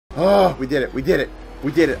Oh, we did it. We did it.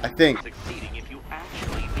 We did it, I think.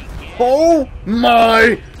 Oh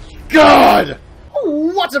my God!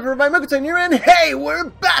 What's up, everybody? Michael here, and hey, we're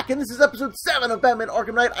back, and this is episode 7 of Batman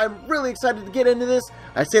Arkham Knight. I'm really excited to get into this.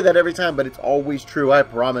 I say that every time, but it's always true, I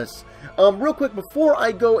promise. Real quick, before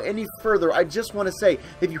I go any further, I just want to say,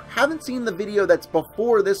 if you haven't seen the video that's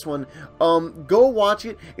before this one, go watch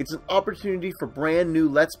it. It's an opportunity for brand new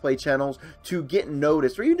Let's Play channels to get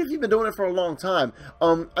noticed, or even if you've been doing it for a long time.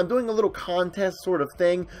 I'm doing a little contest sort of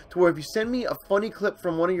thing, to where if you send me a funny clip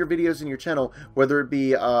from one of your videos in your channel, whether it be,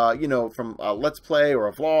 you know, from a Let's Play or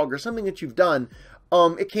a vlog or something that you've done,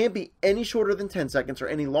 it can't be any shorter than 10 seconds or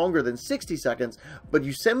any longer than 60 seconds, but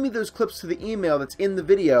you send me those clips to the email that's in the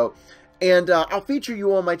video, and I'll feature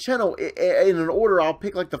you on my channel in an order. I'll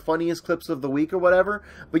pick like the funniest clips of the week or whatever.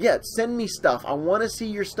 But yeah, send me stuff. I want to see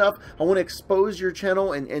your stuff. I want to expose your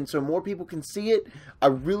channel and so more people can see it. I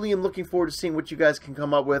really am looking forward to seeing what you guys can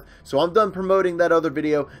come up with. So I'm done promoting that other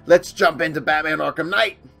video. Let's jump into Batman Arkham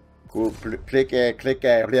Knight. Cool. Click,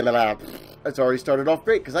 blah, blah, blah. It's already started off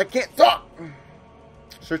great because I can't talk.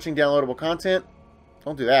 Searching downloadable content.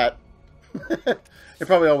 Don't do that. It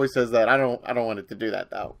probably always says that. I don't want it to do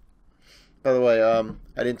that though. By the way, I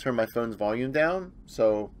didn't turn my phone's volume down,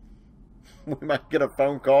 so we might get a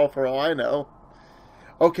phone call for all I know.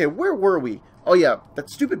 Okay, where were we? Oh yeah, that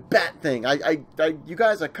stupid bat thing. You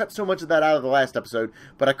guys, I cut so much of that out of the last episode,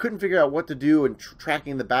 but I couldn't figure out what to do in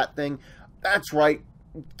tracking the bat thing. That's right,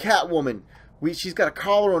 Catwoman. She's got a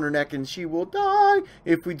collar on her neck, and she will die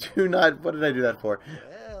if we do not. What did I do that for?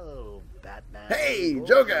 Well, Batman. Hey,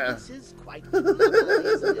 Joker. This is quite phenomenal,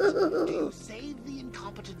 isn't it? Do you save the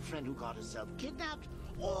incompetent friend who got herself kidnapped,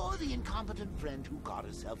 or the incompetent friend who got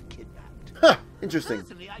herself kidnapped? Huh, interesting.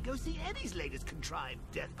 Personally, I go see Eddie's latest contrived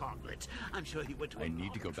death gauntlet. I'm sure he went to. I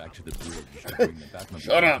need to go back to the bridge to bring the Batman.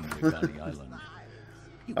 Shut up. Island.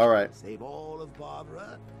 All right. Save all of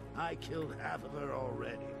Barbara. I killed half of her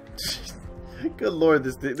already. Good lord,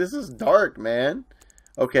 this is dark, man.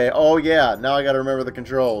 Okay, oh yeah, now I gotta remember the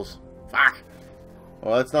controls. Fuck.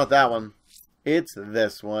 Well, it's not that one. It's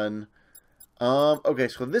this one. Okay,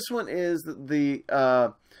 so this one is the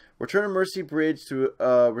Return to Mercy Bridge to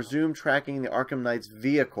resume tracking the Arkham Knight's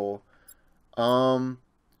vehicle. That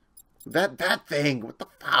thing, what the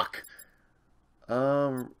fuck?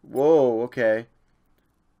 Whoa, okay.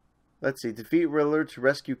 Let's see, defeat Riddler to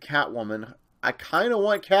rescue Catwoman. I kind of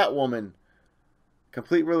want Catwoman.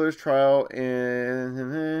 Complete Riddler's trial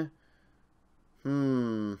in...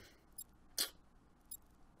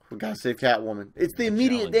 We gotta save Catwoman. It's the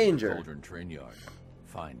immediate danger. Cauldron Train Yard.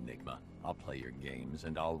 Fine, Enigma. I'll play your games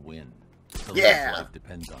and I'll win. Yeah. Life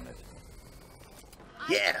depends on it.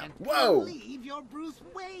 Yeah. I Whoa. can't believe you're Bruce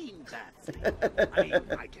Wayne, Patsy. I mean,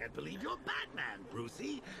 I can't believe you're Batman,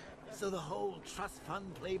 Brucey. So the whole trust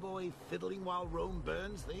fund playboy fiddling while Rome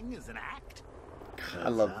burns thing is an act? I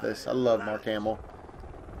love this. I love Mark Hamill.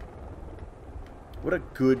 What a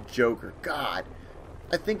good Joker. God.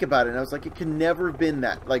 I think about it and I was like, it can never have been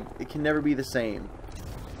that. Like, it can never be the same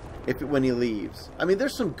when he leaves. I mean,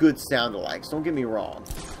 there's some good sound-alikes. Don't get me wrong.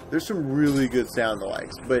 There's some really good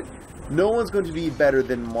sound-alikes. But no one's going to be better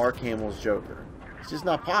than Mark Hamill's Joker. It's just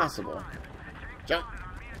not possible. Jump.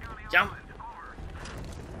 Jump.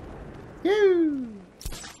 Yoo!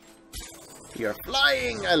 You're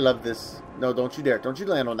flying! I love this. No, don't you dare. Don't you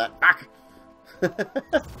land on that. Back!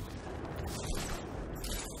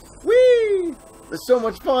 Whee! There's so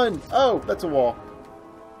much fun! Oh, that's a wall.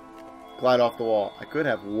 Glide off the wall. I could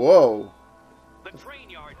have. Whoa! The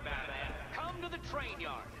train yard, Batman. Come to the train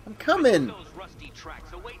yard. I'm coming! Those rusty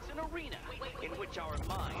tracks awaits an arena in which our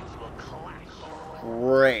minds will clash.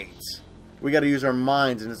 Great. We gotta use our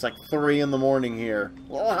minds, and it's like 3 in the morning here.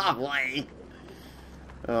 Lovely!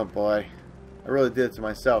 Oh boy. I really did it to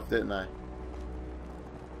myself, didn't I?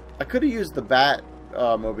 I could have used the bat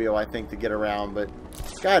mobile, I think, to get around, but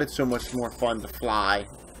God, it's so much more fun to fly.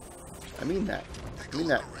 I mean that. I mean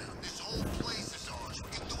that.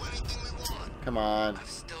 Come on. I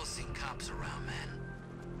still see cops around, man.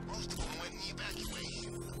 Most of them went in the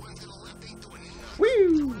evacuation. One to the left ain't doing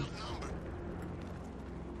nothing. Woo!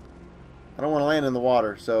 I don't want to land in the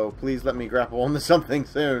water, so please let me grapple onto something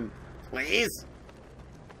soon. Please?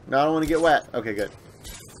 No, I don't want to get wet. Okay, good.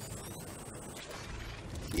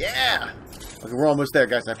 Yeah! Okay, we're almost there,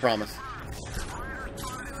 guys, I promise.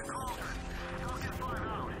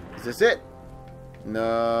 Is this it?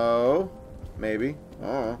 No. Maybe. I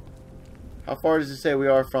don't know. How far does it say we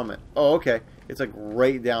are from it? Oh, okay. It's like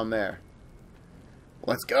right down there.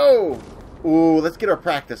 Let's go! Ooh, let's get our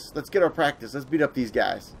practice. Let's get our practice. Let's beat up these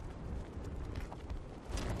guys.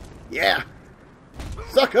 Yeah!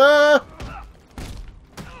 Sucker!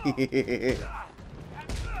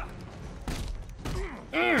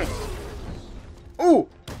 Ooh!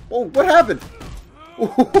 Oh, what happened?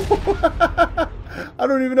 I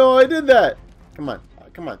don't even know how I did that. Come on.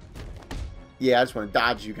 Come on. Yeah, I just want to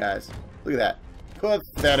dodge you guys. Look at that.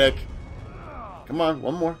 Pathetic. Come on,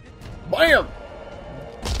 one more. Bam!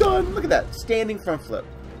 Done! Look at that. Standing front flip.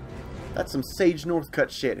 That's some Sage Northcutt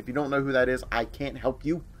shit. If you don't know who that is, I can't help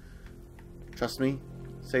you. Trust me.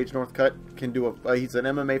 Sage Northcutt can do a... he's an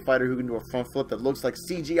MMA fighter who can do a front flip that looks like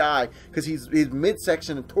CGI. Because his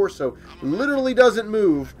midsection and torso literally doesn't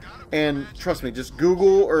move. And trust me, just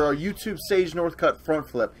Google or YouTube Sage Northcutt front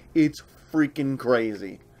flip. It's freaking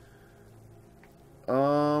crazy.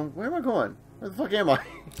 Where am I going? Where the fuck am I?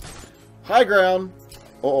 High ground.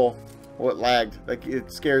 Uh-oh. Oh, it lagged. Like,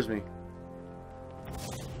 it scares me.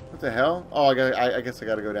 What the hell? Oh, I guess I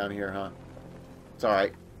gotta go down here, huh? It's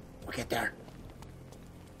alright. We'll get there.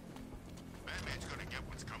 Batman's gonna get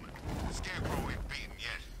what's coming. The Scarecrow ain't beaten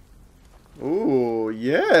yet. Ooh,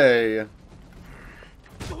 yay.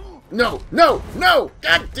 No, no, no!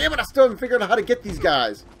 God damn it, I still haven't figured out how to get these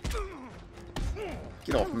guys.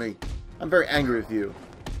 Get off me. I'm very angry with you.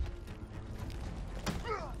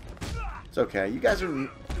 It's okay. You guys are...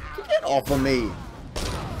 Get off of me.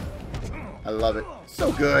 I love it.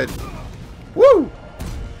 So good. Woo!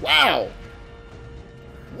 Wow!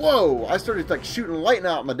 Whoa! I started like shooting lightning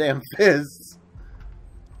out my damn fists.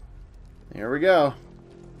 Here we go.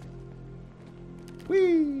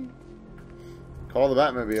 Whee! Call the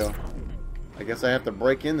Batmobile. I guess I have to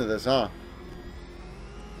break into this, huh?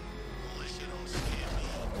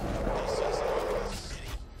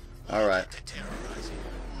 Alright.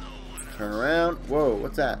 Turn around. Whoa,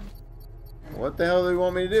 what's that? What the hell do they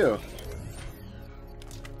want me to do?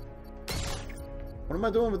 What am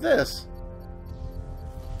I doing with this?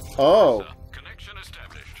 Oh. Connection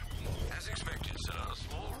established. As expected, sir, a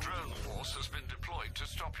small drone force has been deployed to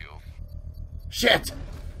stop you. Shit!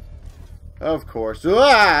 Of course.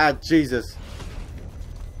 Ah, Jesus.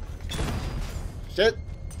 Shit.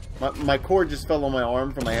 My cord just fell on my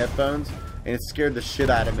arm from my headphones, and it scared the shit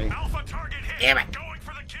out of me. Alpha target hit. Damn it. Going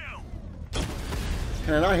for the kill.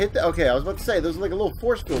 Can I not hit that? Okay, I was about to say, there's like a little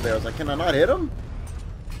force field there. I was like, can I not hit him?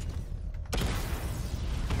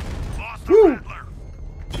 Lost the Woo! Riddler.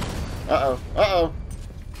 Uh-oh. Uh-oh.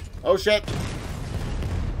 Oh, shit.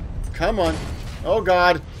 Come on. Oh,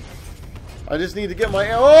 God. I just need to get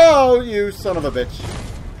my... Oh, you son of a bitch.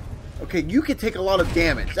 Okay, you can take a lot of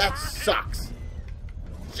damage. That sucks.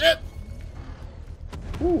 Shit.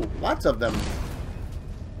 Ooh, lots of them.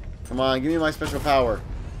 Come on, give me my special power.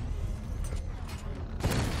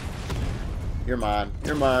 You're mine.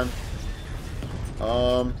 You're mine.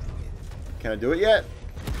 Can I do it yet?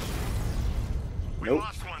 We Nope.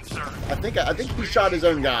 lost one, sir. I think he shot his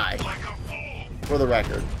own guy. Like a fool. For the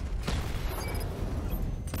record.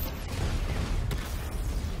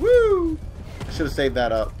 Woo! I should have saved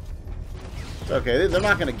that up. It's okay. They're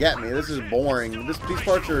not going to get me. This is boring. These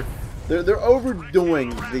parts are... They're overdoing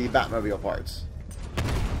the Batmobile parts.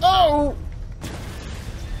 Oh!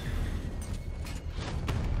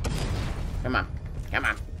 Come on. Come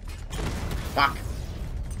on. Fuck.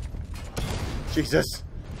 Jesus.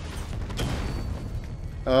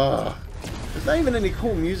 Ugh. There's not even any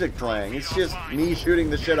cool music playing. It's just me shooting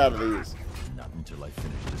the shit out of these. Not until I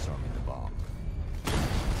finish disarming the bomb.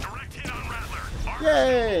 Direct hit on Rattler.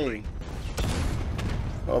 Yay!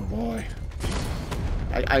 Oh boy.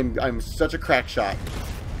 I'm such a crack shot.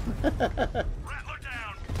 Rattler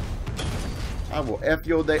down. I will F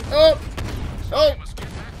you all day. Oh! Oh! You must get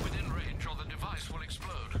back within range or the device will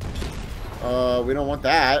explode. We don't want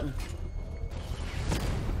that.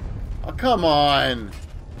 Oh, come on.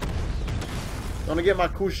 Gonna get my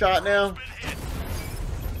cool shot now?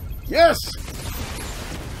 Yes!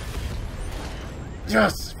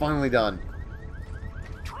 Yes! Finally done.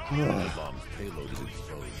 The bomb's payload is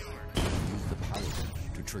exposed. Use the power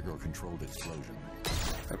switch to trigger a controlled explosion.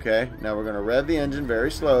 Okay, now we're gonna rev the engine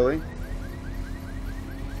very slowly.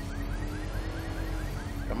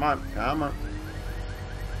 Come on, come on.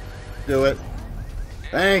 Do it.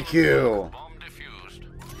 Thank you. Bomb defused.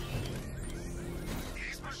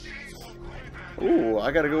 Ooh,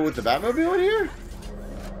 I gotta go with the Batmobile in here?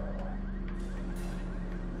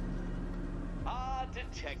 Ah,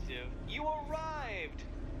 detective, you arrived.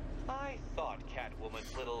 I thought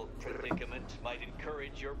Catwoman's little predicament might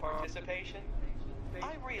encourage your participation.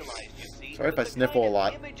 I realized, you see, Sorry if I that the sniffle a kind of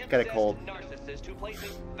lot. image-obsessed Got a cold. narcissist who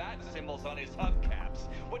places bat symbols on his hubcaps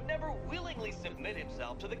would never willingly submit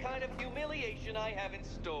himself to the kind of humiliation I have in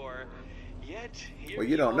store. Yet, here Well,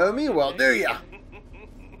 you don't know me well, do ya?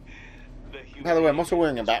 By the way, I'm also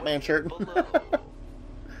wearing a Batman shirt.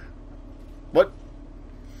 What?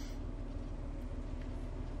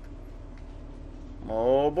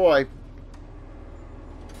 Oh boy.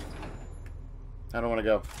 I don't want to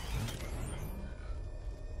go.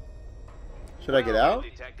 Should I get out?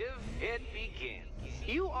 Detective, it begins.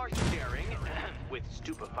 You are staring, with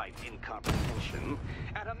stupefied incomprehension,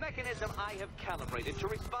 at a mechanism I have calibrated to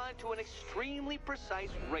respond to an extremely precise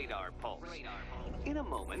radar pulse. In a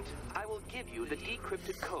moment, I will give you the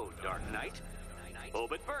decrypted code, Dark Knight. Oh,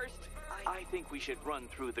 but first, I think we should run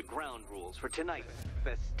through the ground rules for tonight's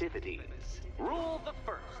festivities. Rule the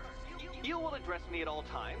first. You will address me at all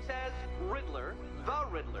times as Riddler, the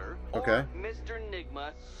Riddler, or Mr.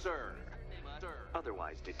 Nigma, sir.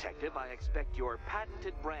 Otherwise, Detective, I expect your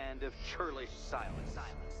patented brand of churlish silence.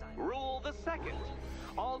 Rule the second.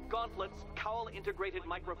 All gauntlets, cowl-integrated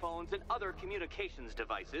microphones, and other communications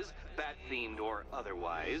devices, bat-themed or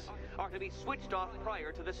otherwise, are to be switched off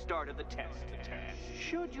prior to the start of the test.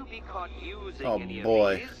 Should you be caught using any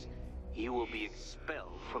of these, you will be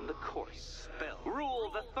expelled from the course.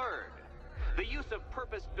 Rule the third. The use of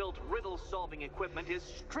purpose-built riddle-solving equipment is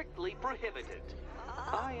strictly prohibited.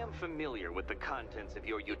 I am familiar with the contents of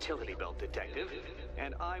your utility belt, Detective,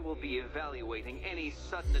 and I will be evaluating any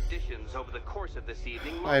sudden additions over the course of this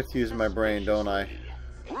evening. I have to use my brain, don't I?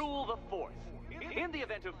 Rule the fourth. In the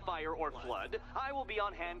event of fire or flood, I will be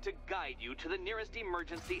on hand to guide you to the nearest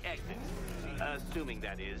emergency exit. Assuming,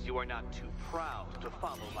 that is, you are not too proud to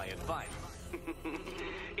follow my advice.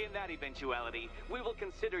 In that eventuality, we will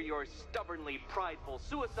consider your stubbornly prideful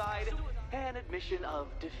suicide an admission of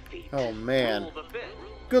defeat. Oh man. Rule the fifth.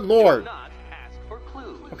 Good lord. Do not ask for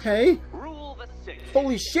clues. Okay. Rule the sixth.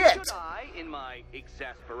 Holy shit. Should I, in my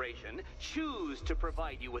exasperation, choose to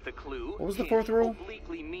provide you with a clue, What was the fourth rule?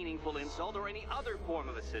 obliquely meaningful insult, or any other form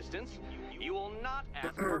of assistance, you will not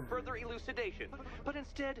ask for further elucidation, but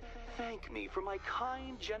instead thank me for my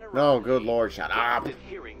kind generosity. No, good lord, shut up.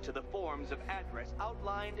 Adhering to the forms of address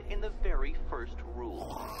outlined in the very first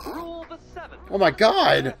rule. Rule the seventh. Oh my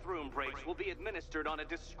god. Bathroom breaks will be administered on a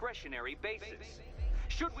discretionary basis.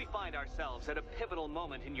 Should we find ourselves at a pivotal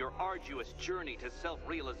moment in your arduous journey to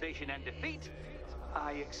self-realization and defeat,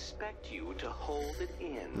 I expect you to hold it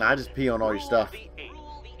in. Nah, I just pee on all your stuff. Rule the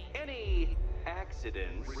eighth. Any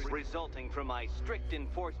accidents resulting from my strict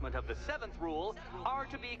enforcement of the seventh rule are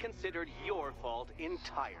to be considered your fault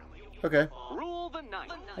entirely. Okay. Rule the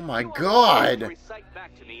ninth. Oh my You are god. to recite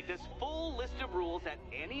back to me this full list of rules at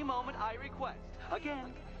any moment I request.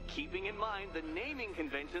 Again, keeping in mind the naming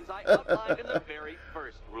conventions I outlined in the very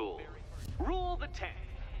first rule. Rule the 10th.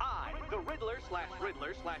 I, the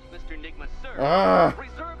Riddler/Mr. Nigma, sir,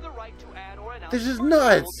 reserve the right to add or announce This is further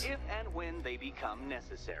nuts. rules if and when they become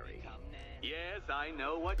necessary. Yes, I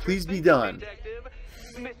know what you're Please be thinking, done. Detective.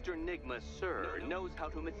 Mr. Nigma, sir, knows how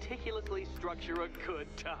to meticulously structure a good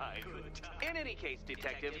time. In any case,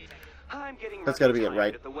 Detective, I'm getting That's gotta be it, tired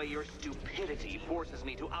right? at the way your stupidity forces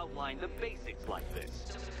me to outline the basics like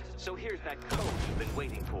this. So here's that code you've been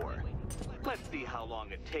waiting for. Let's see how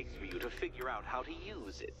long it takes for you to figure out how to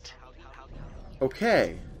use it.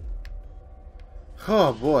 Okay.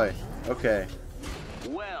 Oh boy. Okay.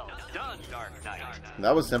 Well done, Dark Knight.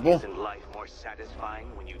 That was simple. Isn't life more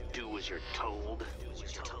satisfying when you do as you're told?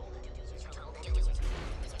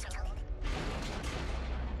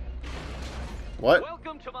 What?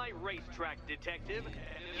 Welcome to my racetrack, Detective.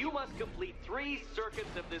 You must complete 3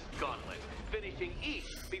 circuits of this gauntlet, finishing each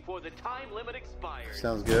before the time limit expires.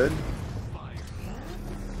 Sounds good.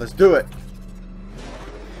 Let's do it.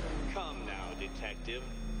 Come now, Detective.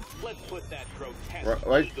 Let's put that grotesque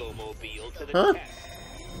Right. ego-mobile to the Huh? test.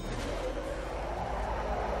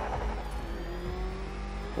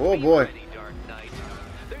 Oh Be boy. ready, Dark Knight.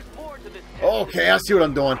 There's more to this test. Okay, I see what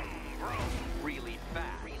I'm doing. Really fast.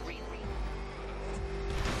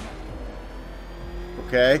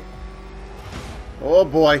 Okay. Oh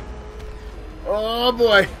boy. Oh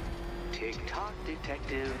boy. Tick-tock,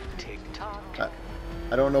 Detective. Tick-tock.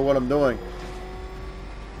 I don't know what I'm doing.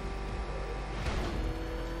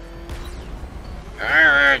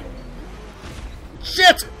 Alright.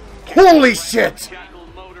 Shit! Holy shit! Jackal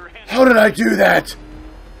motor hand- How did I do that?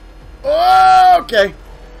 Oh, okay.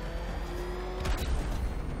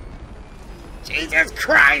 Jesus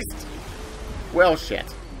Christ! Well,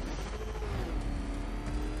 shit.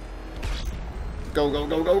 Go, go,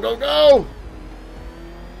 go, go, go, go!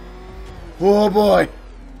 Oh boy!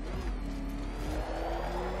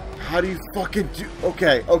 How do you fucking do...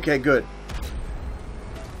 Okay, okay, good.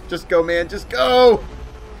 Just go, man, just go!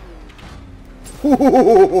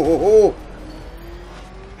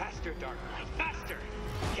 Faster, Dark Knight, faster!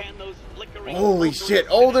 Can those flickering... Holy shit!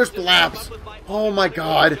 Oh, there's flaps! Oh my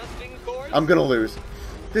god! I'm gonna lose.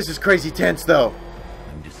 This is crazy tense, though.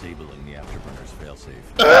 I'm disabling the afterburner's failsafe.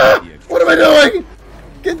 Ah! What am I doing?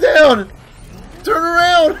 Get down! Turn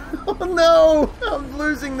around! Oh no! I'm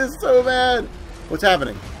losing this so bad. What's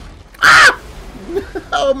happening? Ah!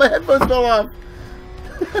 Oh, my headphones fell off.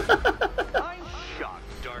 I'm shocked,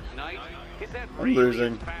 Dark Knight. Is that I'm really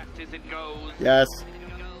losing. as fast as it goes? Yes.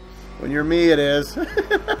 When you're me, it is.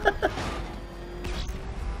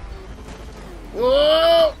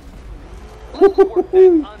 Whoa! Let's work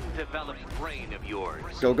that undeveloped brain of yours.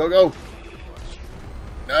 Go, go, go.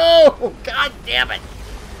 No! God damn it.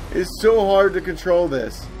 It's so hard to control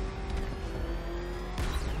this.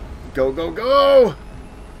 Go, go, go!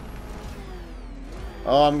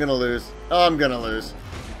 Oh, I'm gonna lose. Oh, I'm gonna lose.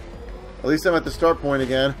 At least I'm at the start point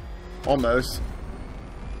again. Almost.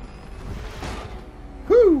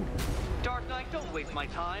 Whew! Dark Knight, don't waste my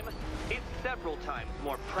time. It's several times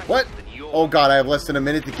more precious What? than yours. Oh god, I have less than a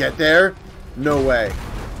minute to get there? No way.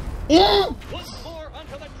 Oh! Once more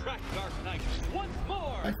onto the track, Dark Knight. Once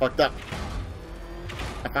more. I fucked up.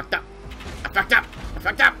 I fucked up. I fucked up. I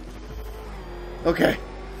fucked up. Okay.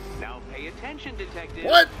 Now pay attention, detective.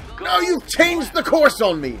 What? Go No, you've changed the course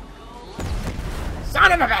on me.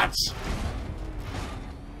 Son of a bitch.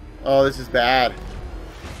 Oh, this is bad.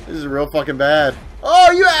 This is real fucking bad.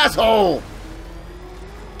 Oh, you asshole!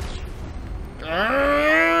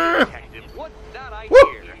 Detective, what's that I Woo!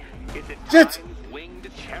 hear? Is it Shit! time's winged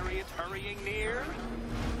chariot hurrying near?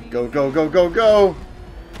 Go, go, go, go, go!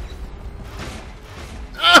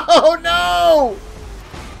 Oh, no!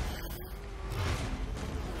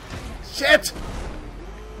 Shit!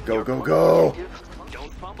 Go, go, go!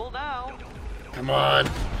 Don't fumble now. Come on!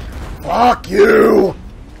 Fuck you!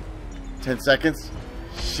 10 seconds.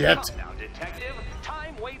 Shit! Come now, detective.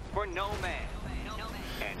 Time waits for no man.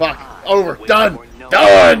 And Fuck. time Over. waits Done. for no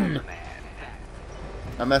Done. man.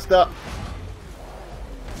 I messed up.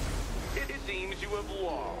 It seems you have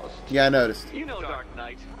lost. Yeah, I noticed. You know, Dark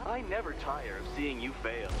Knight, I never tire of seeing you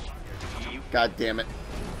fail. You God damn it.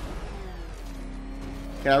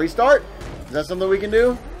 Can I restart? Is that something we can do?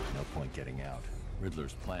 No point getting out.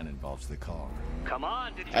 Riddler's plan involves the car. come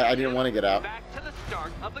on, detective. I didn't want to get out. Back to the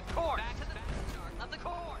start of the course. Back to the start of the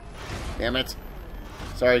course. Damn it.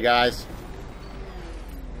 Sorry, guys.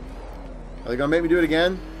 Are they gonna make me do it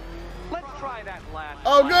again? Let's try that last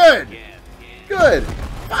Oh, time good. again. Good.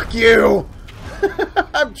 Fuck you.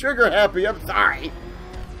 I'm trigger happy. I'm sorry.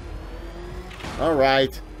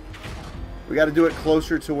 Alright. We gotta do it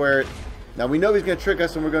closer to where it... Now, we know he's gonna trick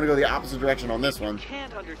us and we're gonna go the opposite direction on this one. You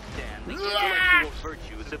can't understand the intellectual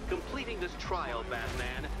virtues of completing this trial,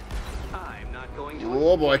 Batman. I'm not going to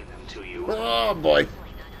Oh, boy. explain them to you. Oh, boy.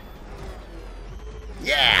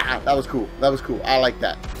 Yeah! That was cool. That was cool. I like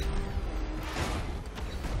that.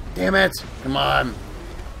 Damn it. Come on.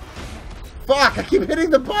 Fuck, I keep hitting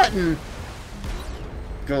the button.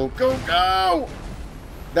 Go, go, go!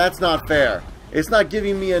 That's not fair. It's not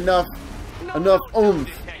giving me enough oomph.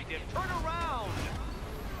 Detective, turn around.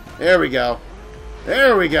 There we go.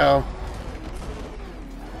 There we go.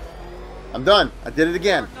 I'm done. I did it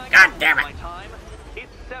again. God damn it. My time,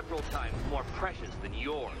 it's several times more precious than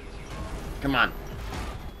yours. Come on.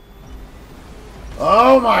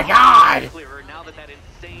 Oh my god! Clearer now that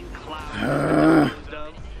insane cloud is disposed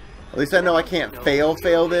of. At least I know I can't fail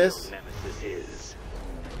this. Nemesis is.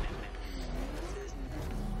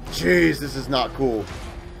 Jeez, this is not cool.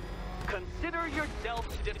 Consider yourself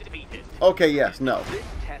defeated. Okay, yes, no. This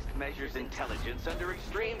test measures intelligence under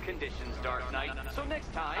extreme conditions, Dark Knight. So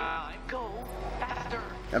next time, go faster.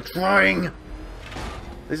 I'm trying.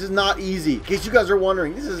 This is not easy. In case you guys are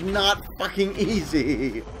wondering, this is not fucking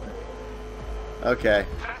easy. Okay.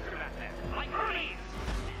 Faster, Batman. Like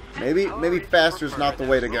these. Maybe faster's not the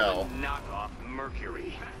way to go. Knock off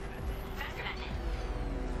Mercury.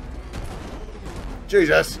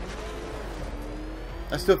 Jesus.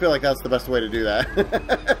 I still feel like that's the best way to do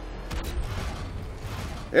that.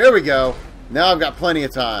 There we go. Now I've got plenty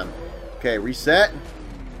of time. Okay, reset.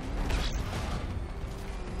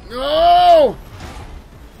 No!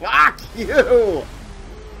 Fuck you!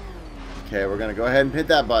 Okay, we're gonna go ahead and hit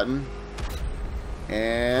that button.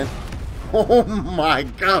 And... oh my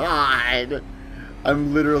god!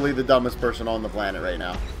 I'm literally the dumbest person on the planet right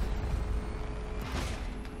now.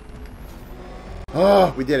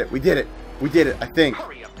 Oh, we did it. We did it. We did it, I think.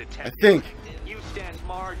 Hurry up, detective. I think. You stand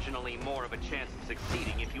marginally more of a chance of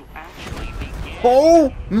succeeding if you actually begin.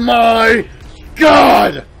 Oh my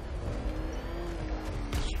god!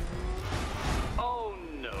 Oh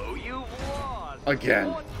no, you've lost. Again.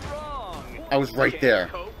 What's wrong? I was right Can't there.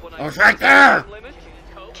 cope when I was set right the there! time limit?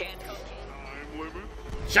 Can't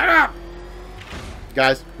cope. Shut up!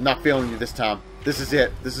 Guys, I'm not failing you this time. This is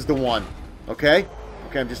it. This is the one. Okay?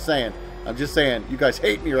 Okay, I'm just saying. I'm just saying. You guys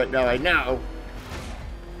hate me right now, I know.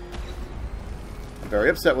 I'm very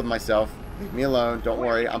upset with myself. Leave me alone. Don't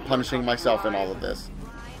worry. I'm punishing myself in all of this.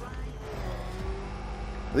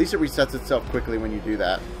 At least it resets itself quickly when you do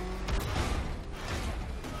that.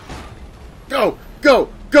 Go! Go!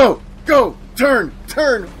 Go! Go! Turn!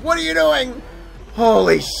 Turn! What are you doing?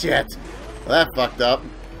 Holy shit! Well, that fucked up.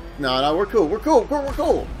 No, no, we're cool. We're cool. We're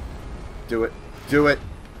cool. Do it. Do it.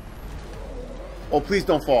 Oh, please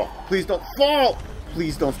don't fall. Please don't fall!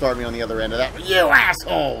 Please don't start me on the other end of that. You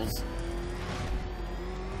assholes!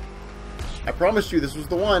 I promised you this was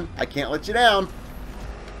the one. I can't let you down.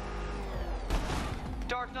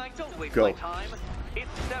 Dark Knight, don't waste Go. my time. It's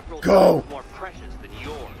several Go. times more precious than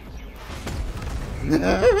yours.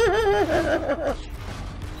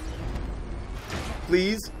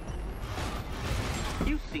 Please?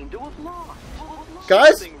 You seem to have lost.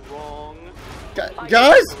 Guys? Something wrong.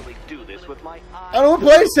 Guys? I totally do this with my eyes I don't want to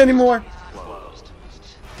play this anymore. closed.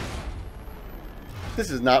 This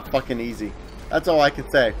is not fucking easy. That's all I can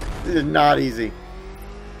say. This is not easy.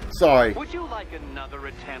 Sorry. Would you like another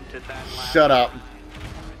attempt at that last Shut up. time?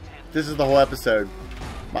 This is the whole episode.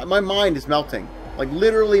 My mind is melting. Like,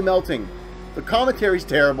 literally melting. The commentary's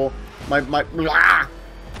terrible. Blah.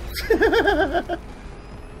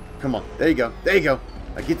 Come on. There you go. There you go.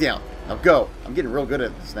 Now get down. Now go. I'm getting real good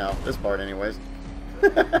at this now. This part, anyways.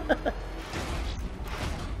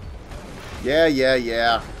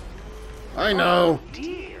 Yeah. I know.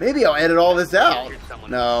 Maybe I'll edit all this out.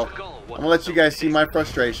 No. I'm gonna let you guys see my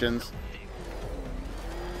frustrations.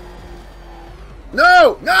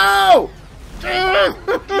 No! No! That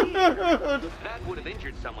would have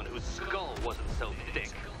injured someone whose skull wasn't so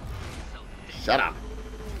thick. Shut up.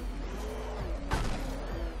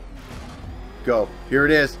 Go. Here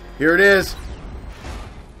it is. Here it is.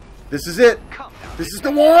 This is it. Come now, This is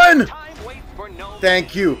the one! time waits for no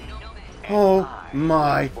Thank you. Oh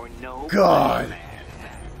my for no God.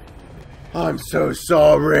 I'm so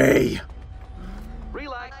sorry.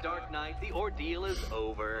 Relax, Dark Knight. The ordeal is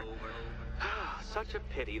over. Such a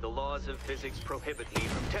pity the laws of physics prohibit me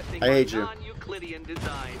from testing I my hate you. non-Euclidean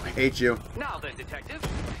design. I hate you. Now then, detective,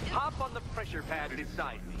 hop on the pressure pad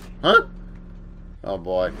beside me. Huh? Oh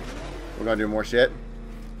boy. We're gonna do more shit.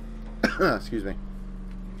 Excuse me.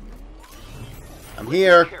 I'm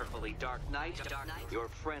here. Carefully, Dark Knight. Your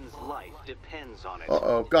friend's life depends on it.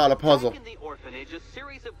 Uh-oh. God, a puzzle. Back in the orphanage, a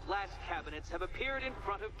series of glass cabinets have appeared in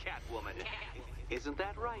front of Catwoman. Isn't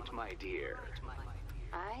that right, my dear?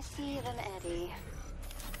 I see them, Eddie.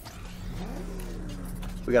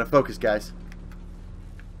 We gotta focus, guys.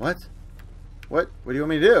 What? What? What do you want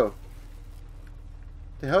me to do?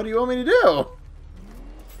 The hell do you want me to do?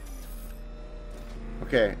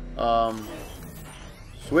 Okay,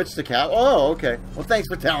 switch to cat. Oh, okay. Well, thanks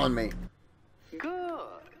for telling me. Good.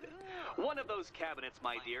 One of those cabinets,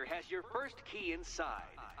 my dear, has your first key inside.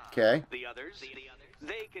 Okay. The others,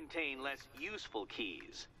 they contain less useful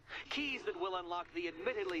keys. Keys that will unlock the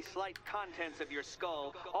admittedly slight contents of your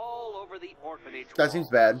skull all over the orphanage That seems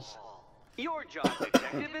bad. walls. Your job,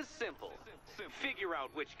 detective, is simple. Figure out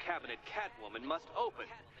which cabinet Catwoman must open.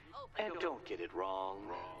 And don't get it wrong.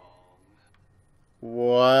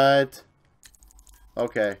 What?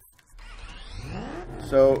 Okay.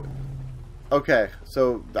 So, okay.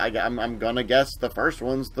 So I'm gonna guess the first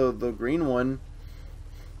one's the green one.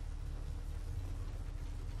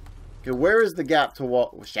 Okay, where is the gap to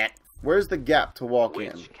walk? Shit. Where's the gap to walk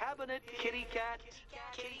in? Which cabinet, kitty cat?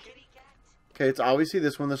 Okay, it's obviously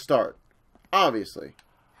this one to start. Obviously.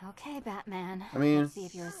 Okay, Batman. I mean- Let's see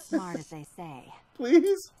if you're as smart as they say.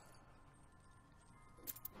 Please?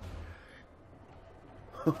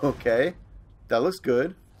 Okay. That looks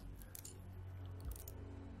good.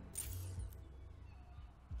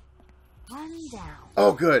 One down.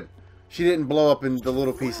 Oh, good. She didn't blow up in the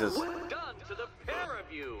little pieces. Done to the pair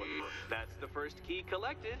of you. That's the first key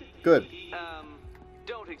collected. Good.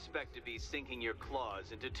 Don't expect to be sinking your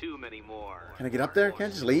claws into too many more. Can I get up there? Can I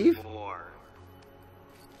just leave? More.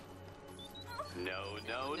 No.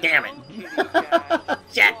 Damn it. Kitty cat.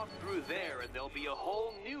 Shit. Walk through there and there'll be a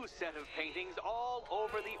whole new set of paintings all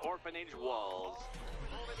over the orphanage walls.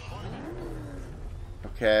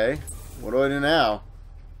 Okay. What do I do now?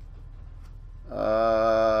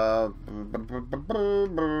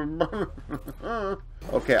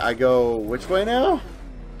 Okay, I go which way now?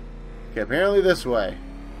 Okay, apparently this way.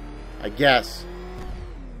 I guess.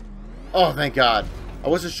 Oh, thank God. I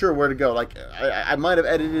wasn't sure where to go. Like, I might have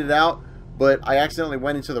edited it out, but I accidentally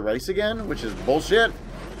went into the race again, which is bullshit.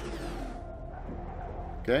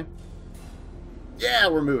 Okay. Yeah,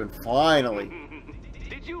 we're moving. Finally.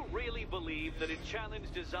 Did you really believe that a challenge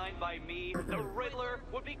designed by me, the Riddler,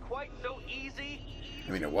 would be quite so easy?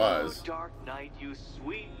 I mean, it was. Oh, Dark Knight, you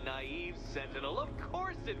sweet, naive sentinel. Of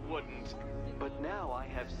course it wouldn't. But now I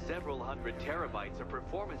have several hundred terabytes of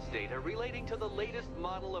performance data relating to the latest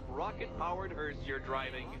model of rocket-powered hearse you're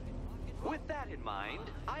driving. With that in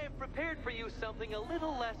mind, I have prepared for you something a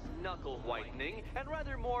little less knuckle-whitening and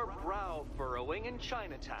rather more brow-furrowing in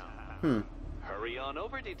Chinatown. Hurry on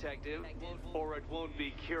over, detective, or it won't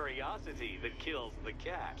be curiosity that kills the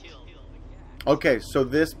cat. Okay, so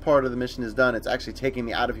this part of the mission is done. It's actually taking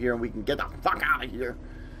me out of here, and we can get the fuck out of here.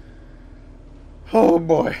 Oh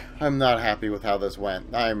boy, I'm not happy with how this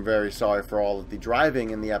went. I am very sorry for all of the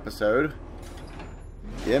driving in the episode.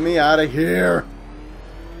 Get me out of here.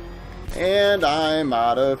 And I'm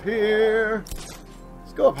out of here.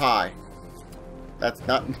 Let's go up high. That's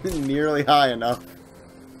not nearly high enough.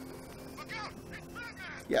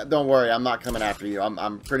 Yeah, don't worry, I'm not coming after you.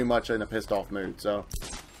 I'm pretty much in a pissed off mood, so.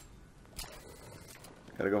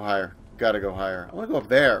 Gotta go higher. Gotta go higher. I wanna go up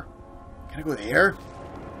there. Can I go there?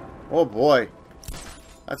 Oh boy.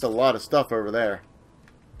 That's a lot of stuff over there.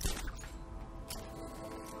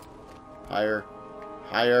 Higher.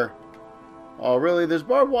 Higher. Oh, really? There's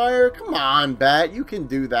barbed wire? Come on, Bat. You can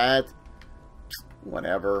do that.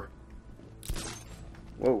 Whatever.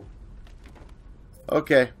 Whoa.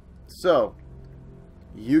 Okay. So,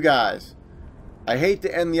 you guys. I hate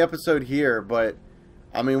to end the episode here, but,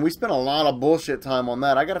 I mean, we spent a lot of bullshit time on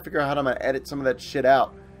that. I gotta figure out how I'm gonna edit some of that shit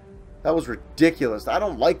out. That was ridiculous. I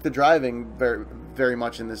don't like the driving very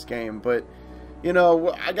much in this game, but, you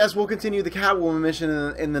know, I guess we'll continue the Catwoman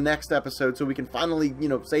mission in the next episode so we can finally, you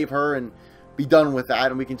know, save her and be done with that,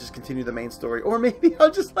 and we can just continue the main story. Or maybe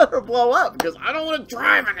I'll just let her blow up, because I don't want to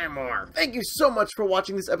drive anymore. Thank you so much for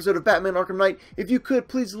watching this episode of Batman Arkham Knight. If you could,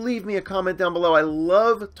 please leave me a comment down below. I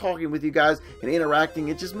love talking with you guys and interacting.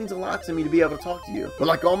 It just means a lot to me to be able to talk to you. But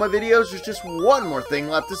like all my videos, there's just one more thing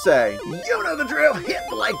left to say. You know the drill. Hit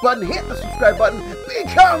the like button, hit the subscribe button,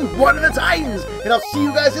 become one of the Titans, and I'll see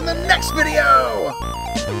you guys in the next video.